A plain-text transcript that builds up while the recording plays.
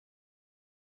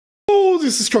Oh,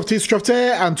 this is GregTech,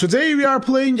 and today we are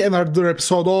playing another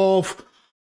episode of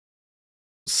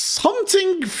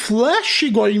something flashy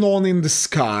going on in the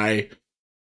sky.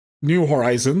 New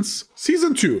Horizons,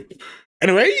 Season 2.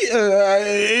 Anyway,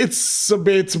 it's a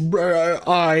bit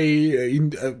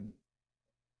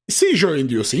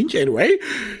seizure-inducing. Anyway,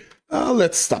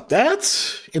 let's stop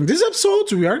that. In this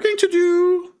episode, we are going to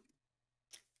do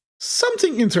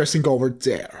something interesting over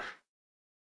there.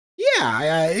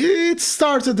 Yeah, it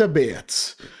started a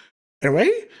bit.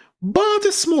 Anyway, but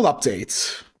a small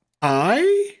update.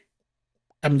 I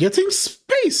am getting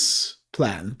space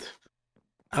planned.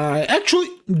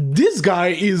 This guy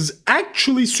is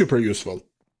actually super useful.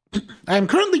 I'm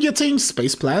currently getting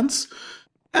space plants.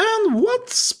 And what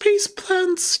space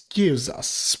plants gives us?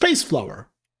 Space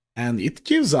flower. And it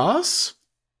gives us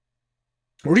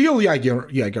real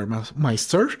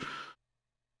Jägermeister.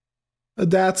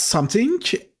 That's something.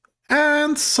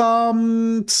 And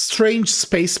some strange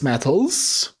space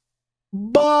metals.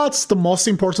 But the most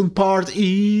important part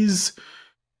is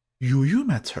UU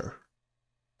matter.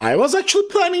 I was actually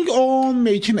planning on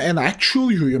making an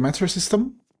actual UU matter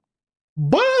system.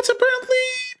 But apparently,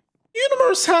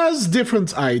 universe has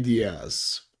different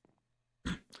ideas.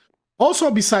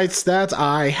 Also, besides that,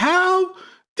 I have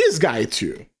this guy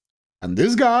too. And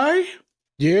this guy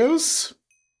gives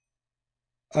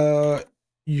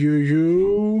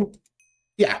UU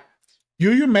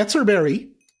matter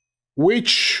berry,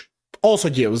 which also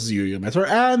gives UU matter,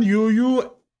 and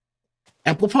UU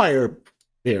amplifier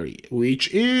berry,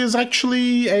 which is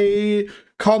actually a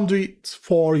conduit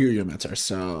for UU matter.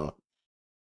 So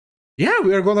yeah,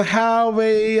 we are gonna have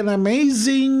an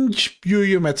amazing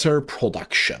UU matter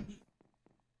production.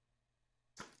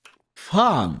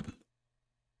 Fun.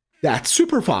 That's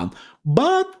super fun,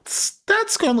 but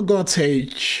that's gonna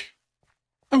take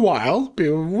a while.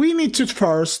 We need to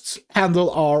first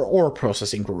handle our ore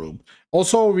processing room.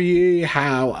 Also, we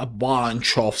have a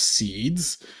bunch of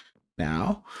seeds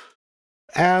now,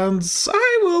 and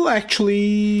I will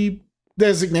actually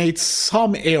designate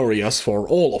some areas for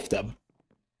all of them.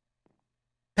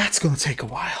 That's gonna take a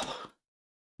while.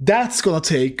 That's gonna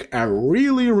take a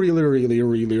really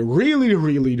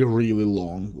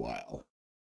long while.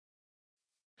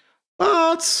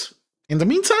 But in the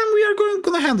meantime, we are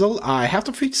gonna handle. I have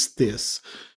to fix this.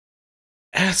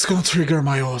 It's gonna trigger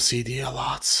my OCD a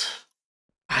lot.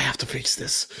 I have to fix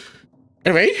this.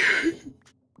 Anyway,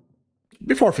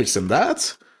 before fixing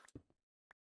that,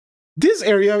 this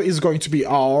area is going to be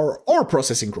our ore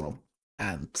processing room.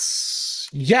 And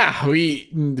yeah, we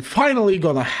finally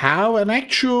gonna have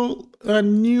a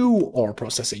new ore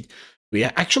processing. We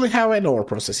actually have an ore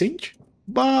processing,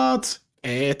 but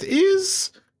it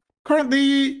is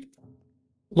currently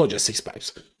logistics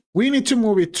pipes. We need to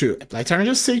move it to applied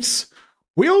logistics.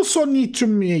 We also need to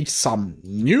make some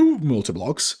new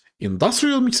multi-blocks,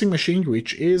 industrial mixing machine,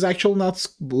 which is actually not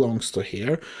belongs to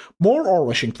here, more ore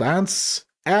washing plants,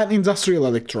 and industrial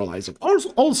electrolyzer.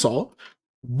 Also,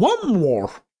 one more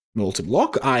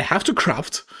multi-block I have to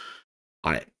craft.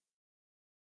 I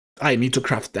need to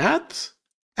craft that,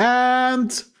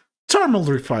 and thermal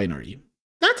refinery.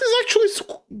 That is actually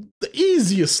the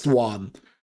easiest one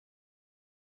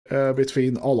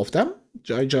between all of them.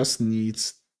 I just need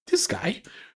this guy.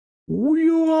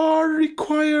 You are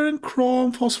requiring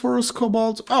chrome, phosphorus,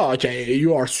 cobalt. Oh, okay,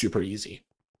 you are super easy.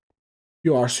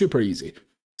 You are super easy.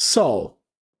 So,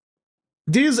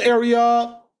 this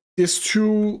area, these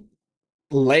two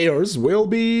layers will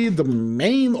be the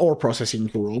main ore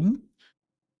processing room.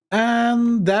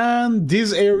 And then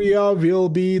this area will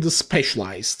be the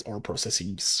specialized ore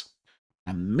processings.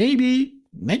 And maybe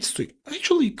next week,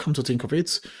 actually, come to think of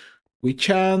it, we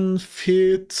can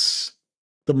fit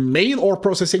the main ore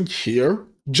processing here,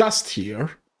 just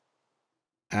here,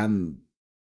 and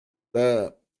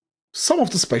some of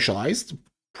the specialized,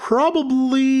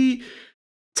 probably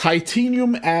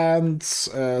titanium and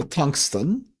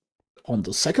tungsten on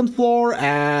the second floor,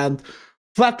 and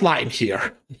flat line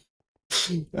here.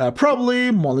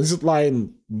 Probably monazite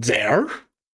line there.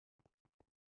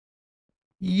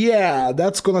 Yeah,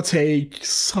 that's gonna take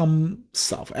some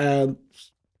stuff, and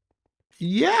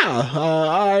yeah,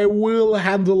 I will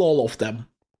handle all of them.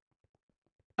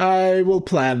 I will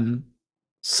plan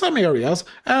some areas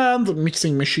and the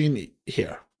mixing machine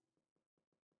here.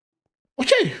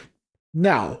 Okay,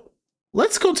 now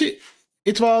let's continue.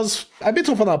 It was a bit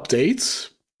of an update,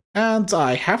 and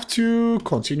I have to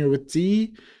continue with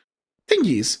the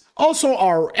thingies. Also,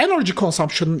 our energy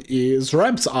consumption is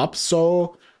ramped up,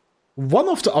 so one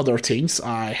of the other things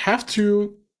I have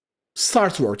to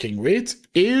start working with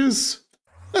is,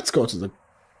 let's go to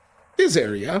this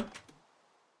area,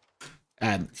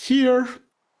 And here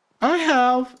I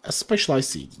have a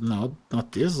specialized seed. No,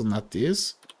 not this, not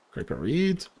this. Creeper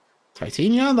reed.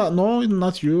 Titania, no,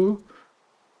 not you.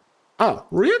 Ah,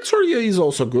 Reactoria is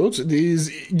also good. This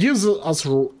gives us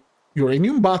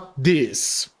uranium, but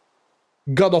this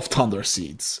God of Thunder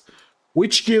seeds,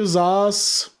 which gives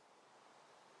us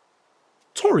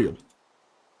thorium.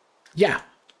 Yeah,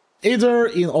 either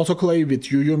in autoclave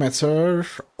with UU matter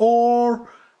or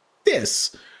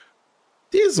this.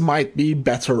 This might be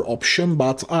better option,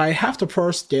 but I have to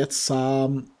first get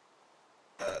some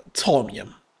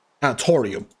thorium.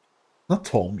 Thorium. Not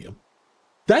thorium.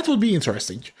 That would be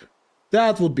interesting.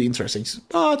 That would be interesting.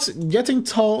 But getting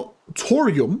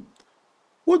thorium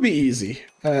would be easy,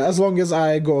 as long as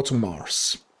I go to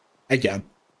Mars again,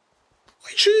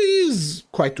 which is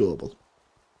quite doable.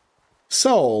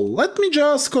 So let me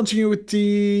just continue with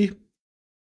the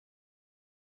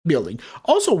building.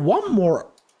 Also, one more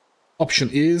option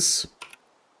is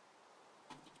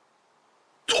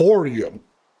thorium.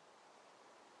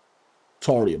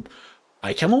 Thorium.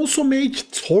 I can also make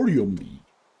thorium B,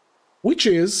 which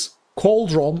is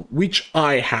cauldron, which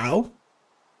I have,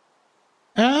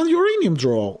 and uranium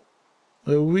draw,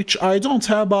 which I don't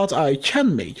have, but I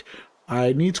can make.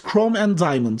 I need chrome and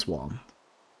diamond one.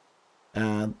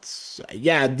 And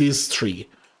yeah, these three.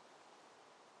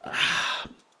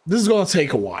 This is gonna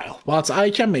take a while, but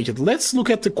I can make it. Let's look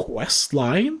at the quest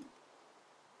line.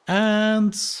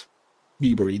 And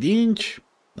be breeding.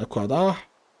 Nakwada.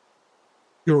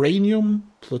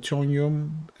 Uranium,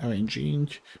 plutonium, arranging.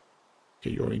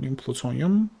 Okay, uranium,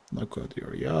 plutonium,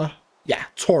 Nakwada. Yeah,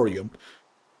 thorium.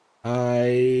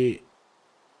 I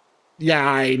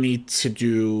need to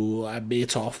do a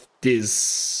bit of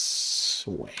this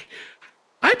way.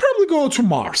 I probably go to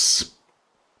Mars.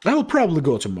 I will probably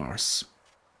go to Mars.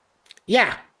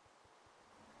 Yeah.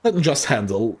 Let me just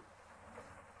handle.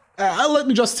 Let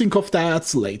me just think of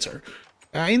that later.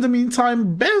 In the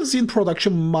meantime, benzene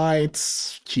production might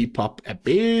keep up a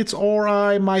bit, or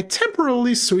I might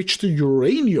temporarily switch to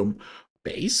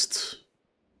uranium-based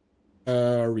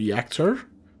reactor.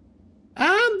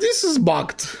 And this is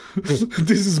bugged.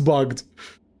 This is bugged.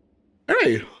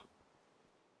 Alright.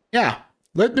 Yeah,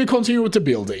 let me continue with the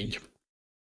building.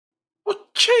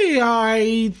 Okay,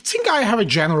 I think I have a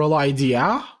general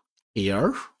idea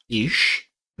here-ish.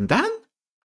 And then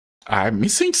I'm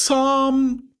missing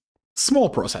some small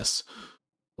process,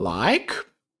 like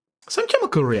some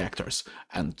chemical reactors,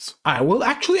 and I will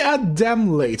actually add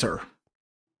them later.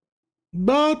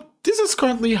 But this is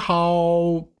currently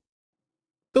how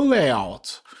the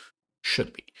layout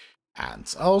should be.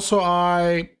 And also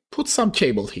I put some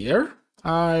cable here.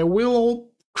 I will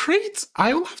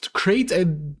have to create a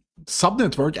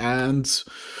subnetwork and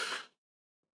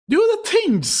do the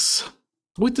things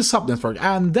with the subnetwork,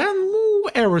 and then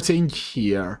move everything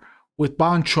here with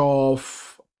bunch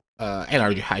of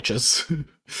energy hatches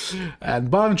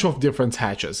and bunch of different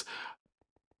hatches.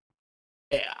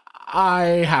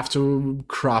 I have to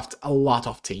craft a lot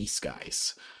of things,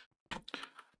 guys.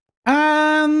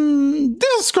 And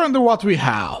this is currently what we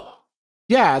have.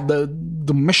 Yeah, the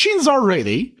machines are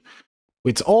ready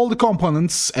with all the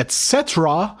components,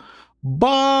 etc.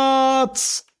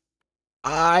 But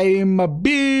I'm a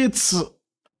bit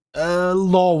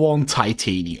low on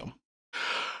titanium.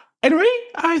 Anyway,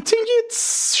 I think it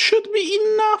should be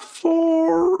enough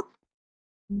for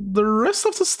the rest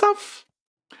of the stuff.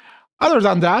 Other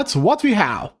than that, what we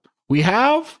have? We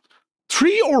have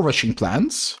 3 ore washing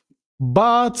plants,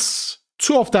 but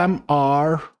 2 of them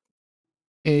are.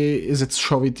 Is it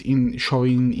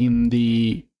showing in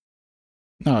the?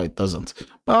 No, it doesn't.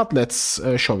 But let's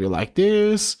show you like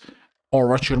this: ore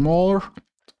washer mode,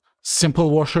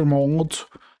 simple washer mode,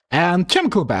 and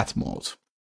chemical bath mode.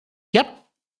 Yep.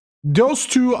 Those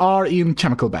 2 are in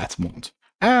chemical bath mode,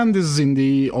 and this is in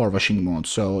the ore washing mode,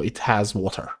 so it has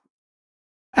water.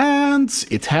 And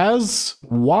it has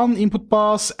 1 input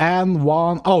bus and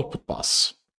 1 output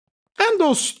bus. And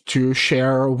those 2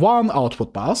 share 1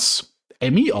 output bus,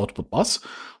 ME output bus.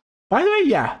 By the way,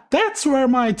 yeah, that's where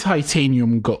my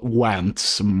titanium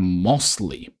went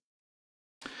mostly.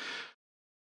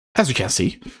 As you can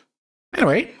see.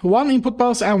 Anyway, 1 input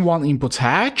bus and 1 input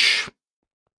hatch.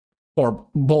 For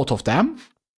both of them.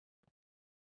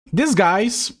 These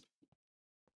guys,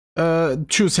 2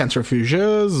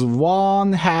 centrifuges.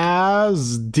 One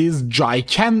has this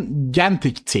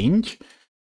gigantic thing.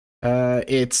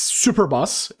 It's super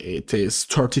bus. It is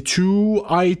 32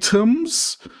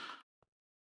 items.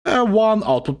 1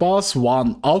 output bus,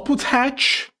 1 output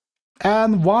hatch,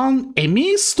 and 1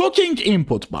 ME stocking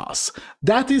input bus.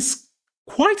 That is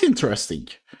quite interesting.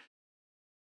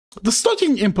 The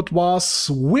stocking input was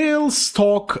will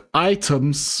stock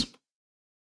items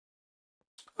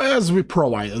as we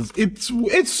provided. It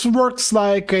works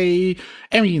like a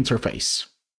ME interface.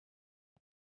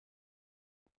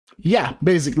 Yeah,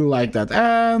 basically like that.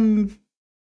 And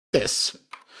this.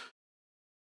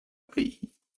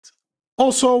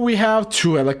 Also, we have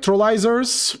two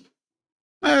electrolyzers.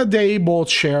 They both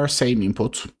share same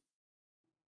input.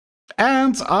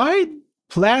 And I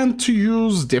plan to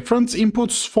use different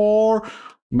inputs for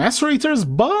macerators,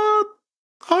 but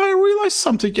I realized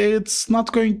something. It's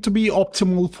not going to be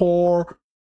optimal for,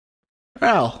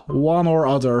 well, one or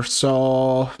other.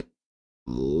 So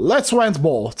let's rent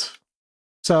both.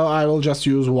 So I will just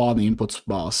use one input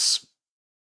bus.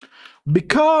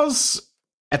 Because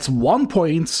at one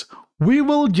point, we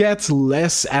will get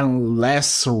less and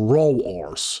less raw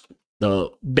ores, the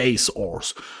base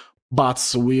ores,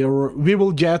 but we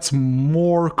will get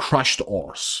more crushed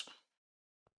ores.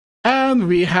 And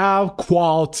we have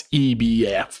quad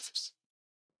EBFs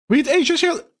with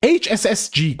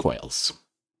HSSG coils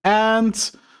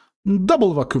and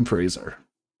double vacuum freezer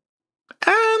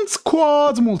and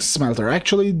quad multismelter.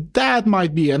 Actually, that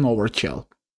might be an overkill.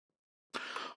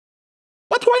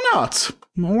 But why not?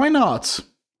 Why not?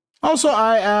 Also,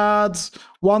 I add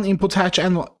one input hatch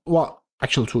and, well,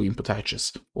 actually two input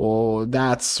hatches. Oh,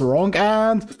 that's wrong.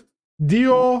 And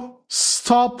Dio,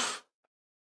 stop.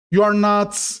 You are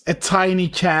not a tiny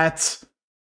cat.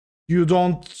 You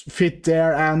don't fit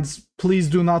there, and please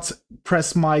do not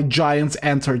press my giant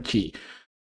enter key.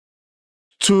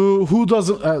 To who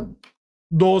doesn't,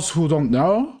 those who don't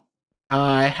know,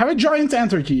 I have a giant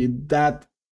enter key that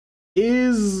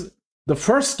is the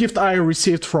first gift I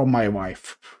received from my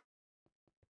wife.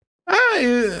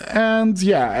 And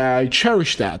yeah, I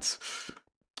cherish that.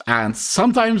 And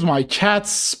sometimes my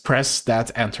cats press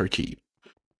that enter key.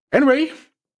 Anyway,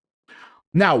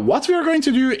 now what we are going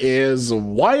to do is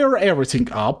wire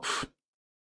everything up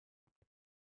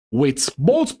with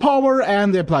both power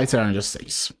and applied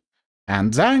thermostats,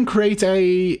 and then create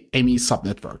a ME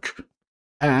subnetwork.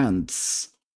 And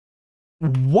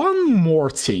one more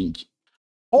thing,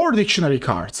 our dictionary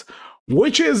card,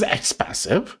 which is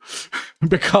expensive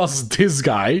because this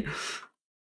guy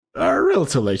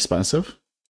relatively expensive,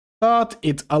 but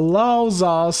it allows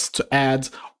us to add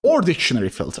our dictionary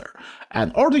filter,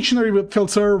 and our dictionary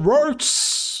filter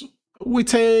works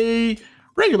with a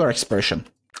regular expression.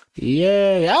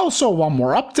 Yay! Also, one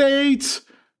more update.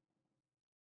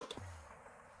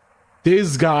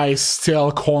 This guy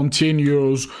still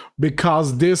continues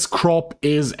because this crop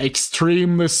is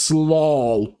extremely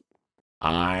slow.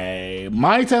 I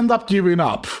might end up giving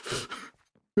up.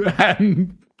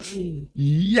 And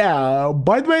yeah,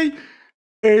 by the way,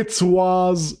 it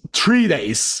was 3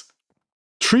 days.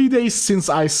 3 days since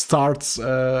I start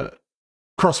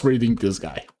crossbreeding this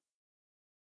guy.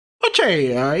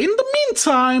 Okay, in the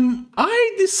meantime,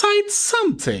 I decide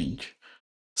something.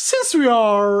 Since we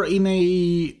are in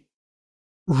a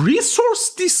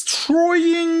resource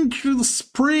destroying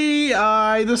spree,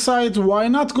 I decide why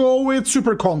not go with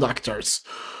superconductors.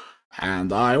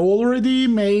 And I already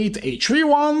made HV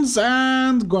ones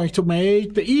and going to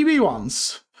make the EV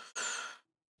ones.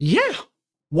 Yeah,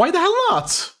 why the hell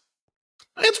not?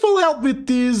 It will help with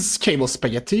this cable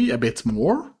spaghetti a bit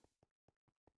more.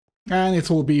 And it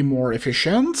will be more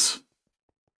efficient.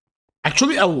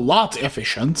 Actually, a lot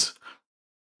efficient.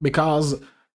 Because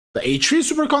the HV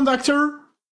superconductor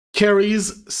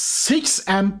carries 6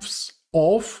 amps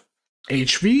of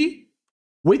HV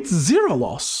with 0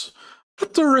 loss.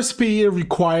 But the recipe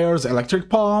requires electric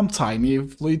pump, tiny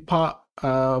fluid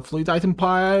item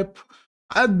pipe.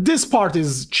 This part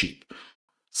is cheap.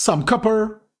 Some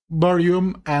copper,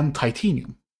 barium, and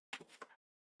titanium.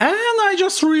 And I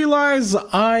just realized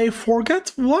I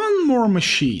forgot one more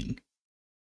machine.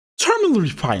 Thermal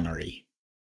refinery.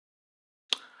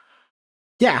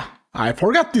 Yeah, I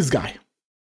forgot this guy.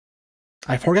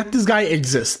 I forgot this guy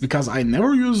exists because I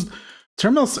never used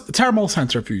thermal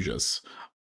centrifuges.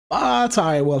 But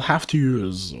I will have to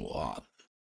use one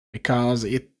because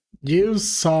it gives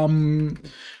some,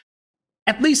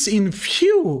 at least in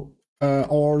few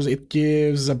ores, it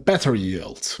gives a better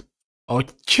yield.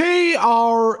 Okay,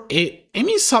 our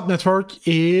ME subnetwork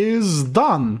is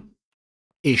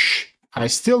done-ish. I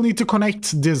still need to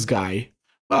connect this guy,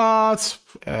 but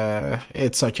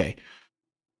it's okay.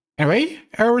 Anyway,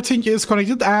 everything is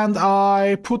connected, and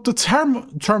I put the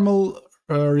thermal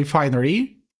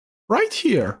refinery right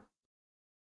here.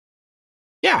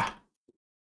 Yeah.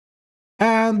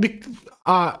 And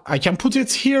I can put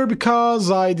it here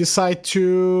because I decide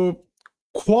to...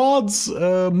 Quad's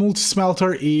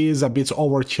multi-smelter is a bit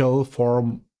overkill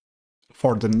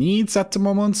for the needs at the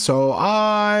moment, so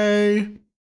I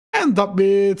end up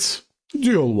with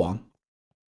dual one.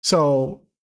 So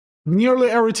nearly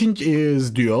everything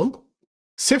is dual.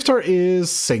 Sifter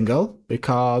is single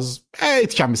because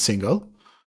it can be single.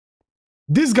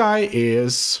 This guy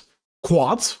is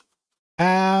quad,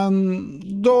 and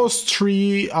those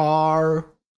three are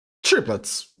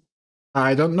triplets.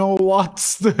 I don't know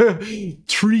what's the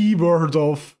tree word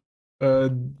of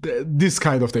this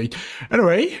kind of thing.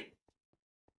 Anyway,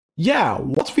 yeah,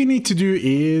 what we need to do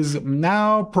is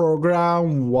now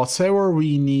program whatever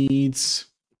we need.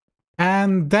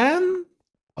 And then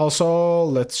also,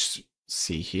 let's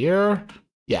see here.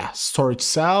 Yeah, storage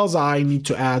cells. I need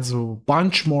to add a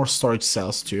bunch more storage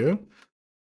cells too.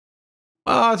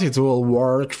 But it will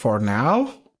work for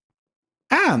now.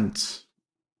 And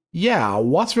yeah,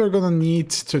 what we're gonna need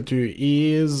to do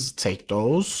is take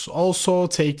those. Also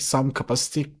take some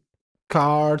capacity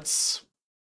cards.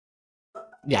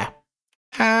 Yeah.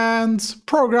 And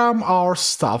program our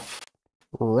stuff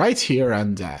right here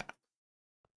and there.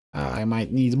 I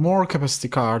might need more capacity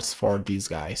cards for these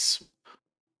guys.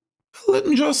 Let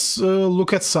me just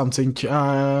look at something.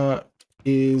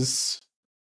 Is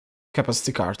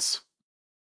capacity cards.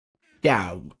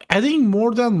 Yeah, adding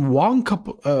more than one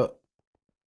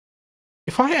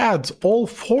if I add all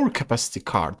 4 capacity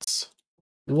cards,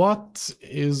 what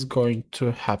is going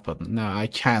to happen? No, I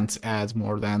can't add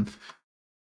more than...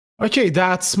 Okay,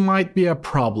 that might be a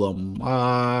problem.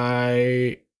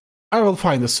 I will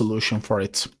find a solution for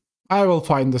it. I will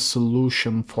find a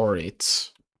solution for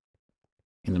it.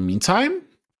 In the meantime,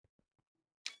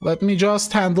 let me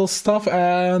just handle stuff,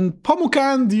 and Pamuk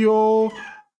and Dio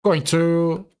going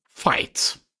to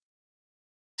fight.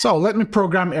 So let me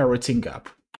program everything up.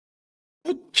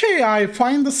 Okay, I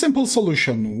find a simple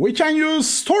solution. We can use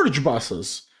storage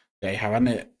buses. They have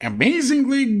an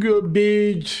amazingly good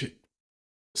big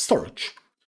storage.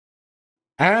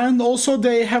 And also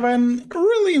they have a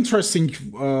really interesting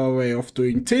way of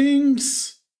doing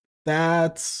things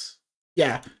that,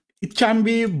 yeah, it can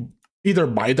be either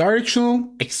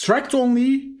bidirectional, extract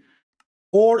only,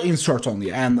 or insert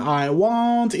only. And I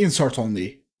want insert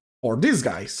only for these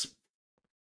guys.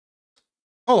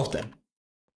 All of them.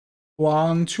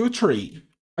 1, 2, 3.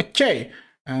 Okay,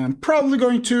 I'm probably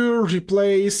going to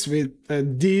replace with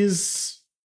this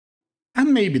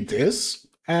and maybe this,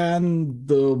 and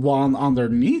the one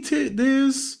underneath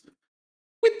this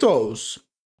with those.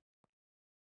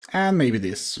 And maybe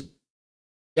this.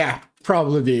 Yeah,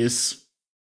 probably this.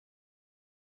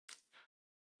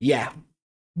 Yeah.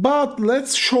 But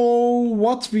let's show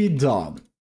what we done.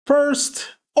 First,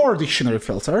 OR dictionary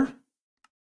filter.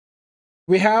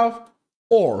 We have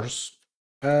ORs.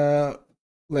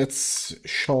 Let's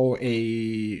show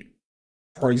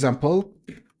for example,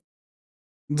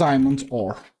 diamond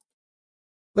OR.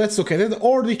 Let's look at it.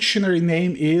 OR dictionary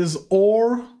name is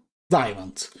OR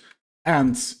diamond.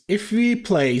 And if we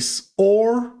place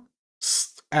OR,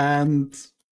 and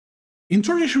in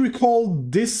Turkish we call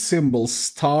this symbol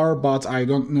star, but I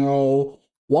don't know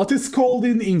what it's called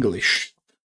in English.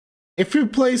 If we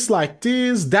place like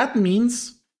this, that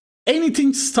means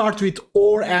anything starts with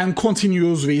OR and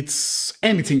continues with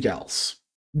anything else.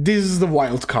 This is the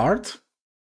wild card.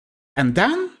 And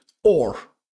then OR.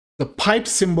 The pipe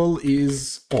symbol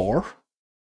is OR.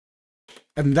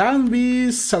 And then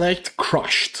we select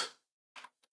crushed.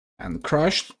 And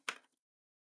crushed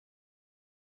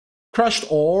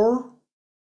OR,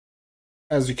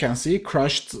 as you can see,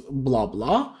 crushed blah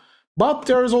blah. But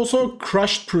there is also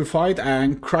crushed purified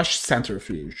and crushed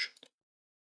centrifuge.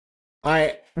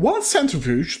 I want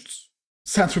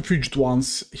centrifuged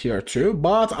ones here too,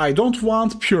 but I don't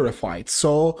want purified.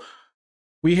 So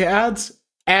we add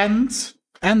and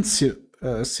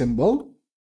symbol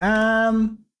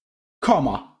and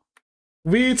comma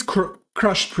with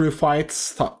crushed purified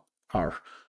star.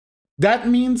 That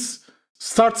means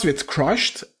starts with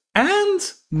crushed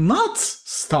and not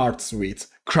starts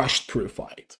with crushed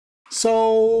purified.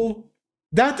 So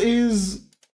that is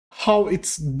how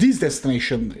this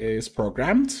destination is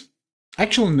programmed.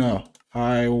 Actually, no,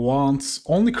 I want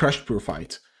only crushed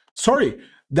purified. Sorry,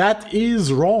 that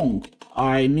is wrong.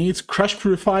 I need crushed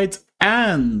purified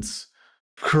and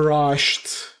crushed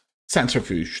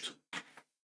centrifuged.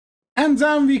 And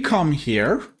then we come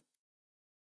here.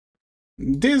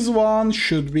 This one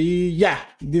should be, yeah,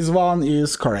 this one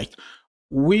is correct.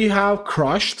 We have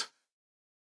crushed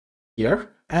here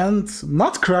and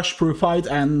not crushed purified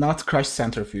and not crushed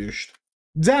centrifuged.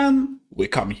 Then we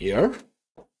come here.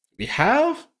 We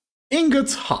have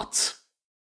ingot hot.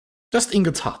 Just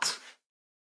ingot hot.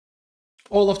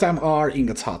 All of them are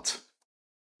ingot hot.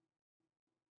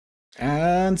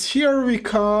 And here we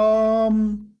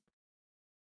come.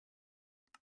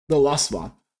 The last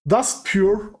one. Dust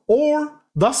pure or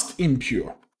dust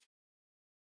impure.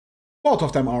 Both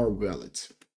of them are valid.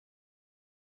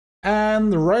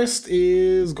 And the rest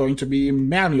is going to be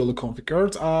manually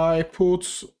configured. I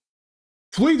put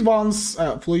fluid ones,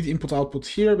 fluid input output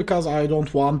here because I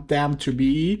don't want them to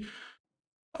be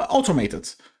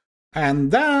automated. And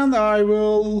then I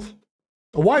will...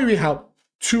 Why we have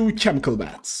 2 chemical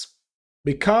beds?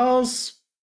 Because,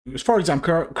 for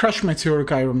example, crushed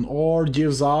meteoric iron ore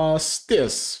gives us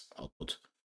this output.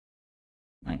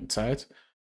 Inside.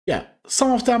 Yeah,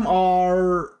 some of them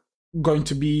are going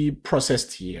to be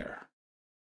processed here.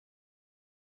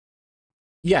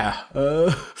 Yeah,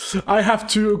 I have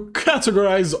to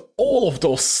categorize all of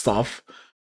those stuff.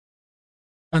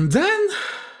 And then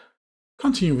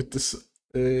continue with this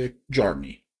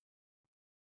journey.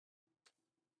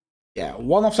 Yeah,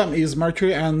 one of them is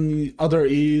mercury and the other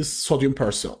is sodium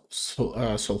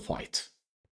sulfite.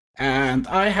 And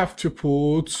I have to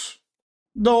put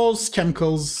those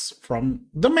chemicals from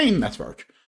the main network.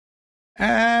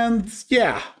 And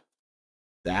yeah,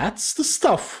 that's the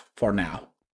stuff for now.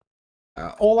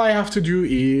 All I have to do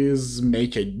is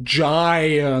make a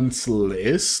giant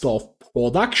list of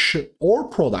production,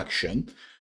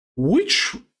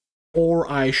 which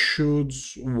ore I should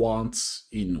want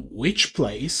in which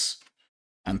place.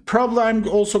 And probably I'm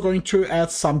also going to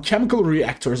add some chemical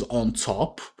reactors on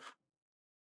top.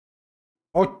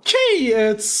 Okay,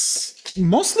 it's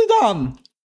mostly done.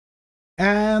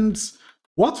 And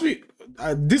what we...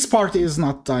 this part is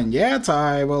not done yet.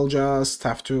 I will just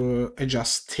have to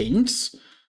adjust things.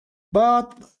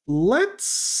 But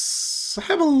let's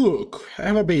have a look,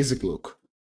 have a basic look.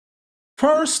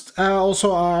 First,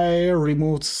 also I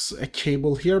removed a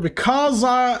cable here because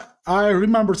I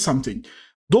remembered something.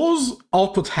 Those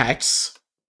output hacks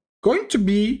going to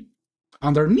be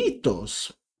underneath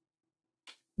those.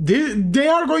 They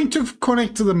are going to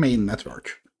connect to the main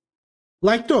network,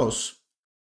 like those.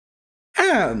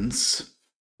 And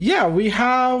yeah, we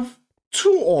have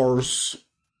 2 ores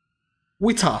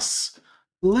with us.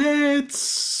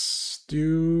 Let's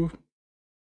do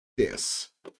this.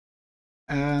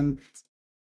 And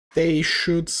they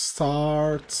should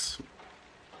start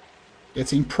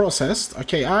getting processed.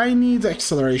 Okay, I need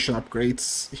acceleration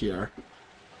upgrades here.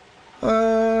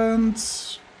 And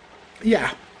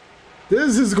yeah,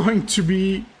 this is going to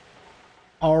be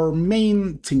our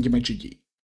main thingamajiggy.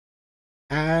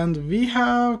 And we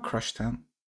have crushed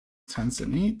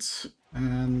tanzanite,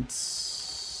 and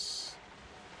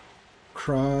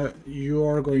you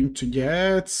are going to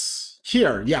get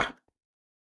here, yeah.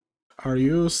 Are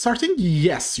you starting?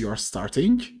 Yes, you are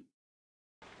starting.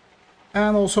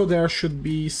 And also there should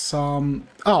be some...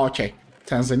 Oh, okay.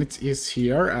 Tanzanite is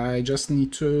here. I just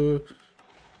need to...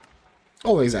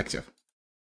 Always active.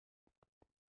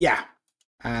 Yeah.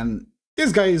 And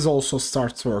this guy is also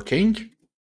starts working.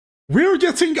 We're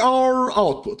getting our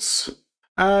outputs.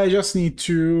 I just need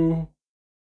to,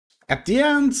 at the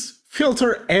end,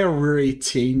 filter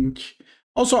everything.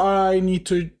 Also, I need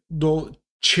to do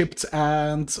chipped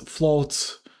and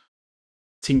float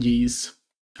thingies.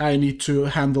 I need to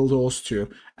handle those too.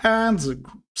 And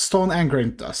stone and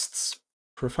granite dusts.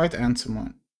 Purified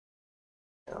antimony.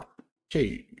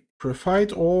 Okay,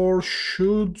 purified ore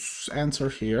should enter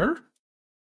here.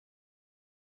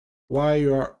 Why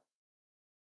you are...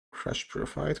 Crushed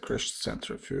purified, crushed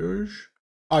centrifuge.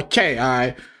 Okay,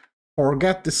 I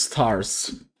forget the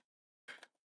stars.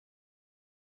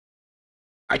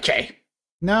 Okay,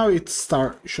 now it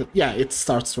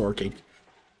starts working.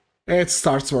 It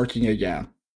starts working again.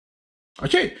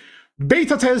 Okay,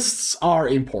 beta tests are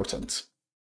important.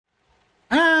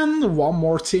 And one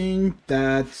more thing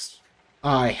that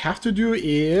I have to do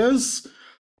is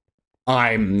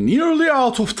I'm nearly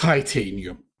out of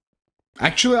titanium.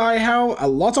 Actually, I have a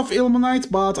lot of ilmenite,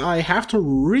 but I have to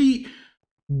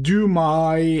redo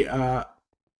my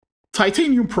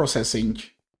titanium processing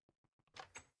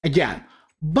again.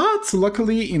 But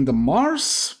luckily in the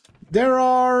Mars, there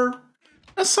are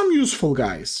some useful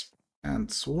guys.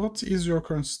 And what is your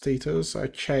current status?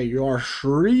 Okay, you are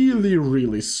really,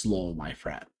 really slow, my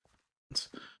friend.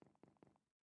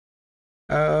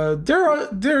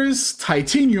 There is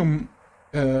titanium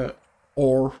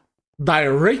ore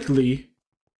directly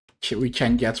we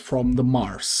can get from the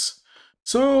Mars.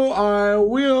 So I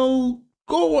will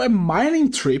go a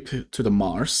mining trip to the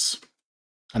Mars,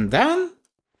 and then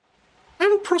I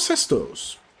will process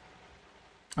those.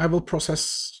 I will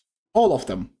process all of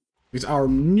them with our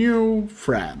new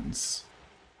friends.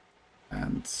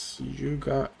 And you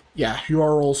got... Yeah, you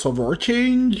are also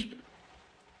working.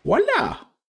 Voila!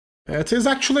 It is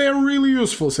actually a really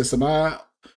useful system.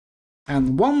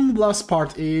 And one last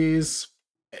part is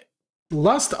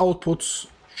last output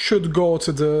should go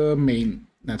to the main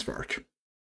network.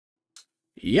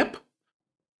 Yep.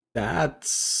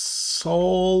 That's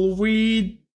all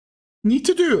we need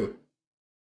to do.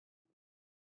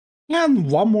 And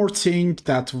one more thing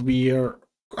that we're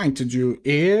going to do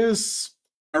is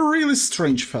a really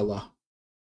strange fella.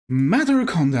 Matter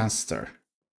condenser.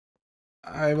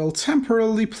 I will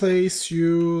temporarily place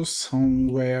you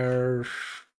somewhere.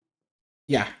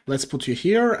 Yeah, let's put you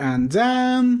here, and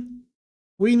then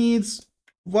we need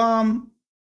one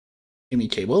ME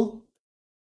cable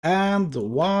and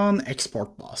one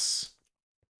export bus.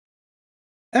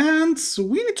 And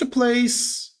we need to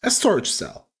place a storage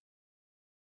cell.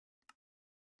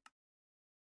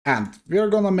 And we're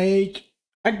gonna make,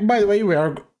 by the way, we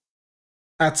are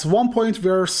at one point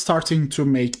we're starting to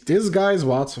make this guy's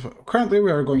what? Currently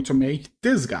we are going to make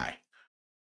this guy.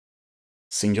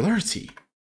 Singularity.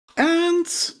 And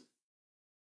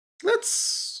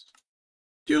let's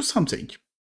do something.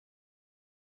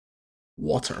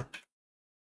 Water.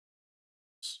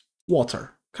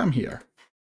 Water, come here.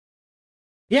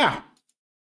 Yeah.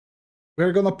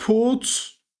 We're gonna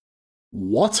put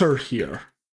water here.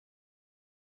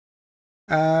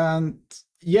 And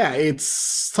yeah, it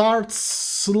starts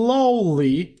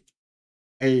slowly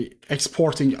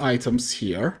exporting items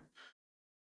here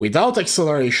without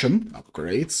acceleration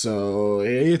upgrade, so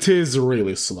it is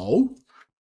really slow.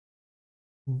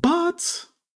 But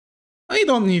I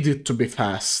don't need it to be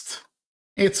fast.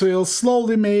 It will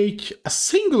slowly make a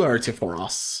singularity for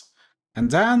us. And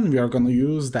then we are gonna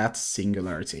use that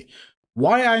singularity.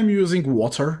 Why I'm using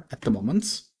water at the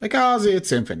moment? Because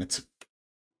it's infinite.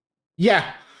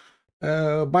 Yeah.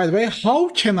 By the way, how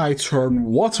can I turn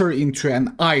water into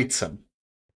an item?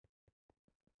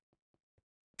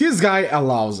 This guy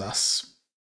allows us.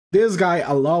 This guy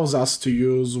allows us to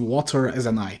use water as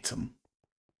an item.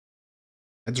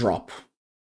 A drop.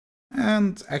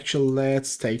 And actually,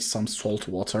 let's take some salt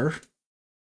water.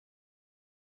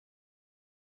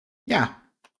 Yeah,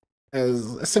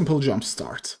 as a simple jump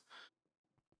start.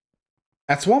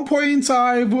 At one point,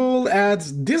 I will add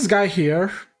this guy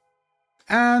here,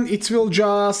 and it will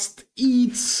just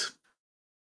eat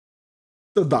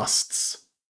the dusts,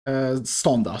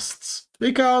 stone dusts,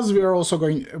 because we are also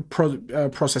going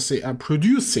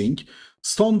producing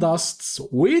stone dusts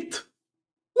with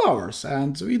flowers,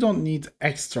 and we don't need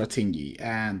extra thingy,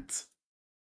 and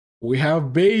we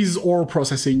have base ore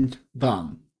processing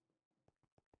done.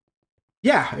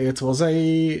 Yeah, it was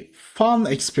a fun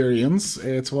experience.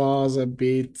 It was a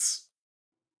bit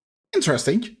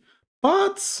interesting,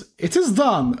 but it is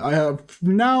done.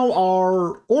 Now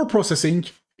our ore processing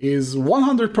is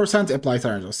 100% applied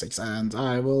characteristics, and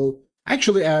I will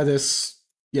actually add this.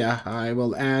 Yeah, I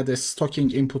will add a stocking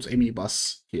input ME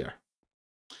bus here.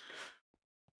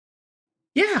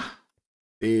 Yeah,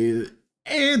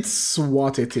 it's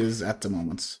what it is at the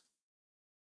moment.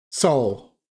 So,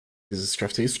 this is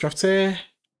GregTech,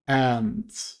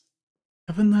 and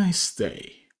have a nice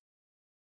day.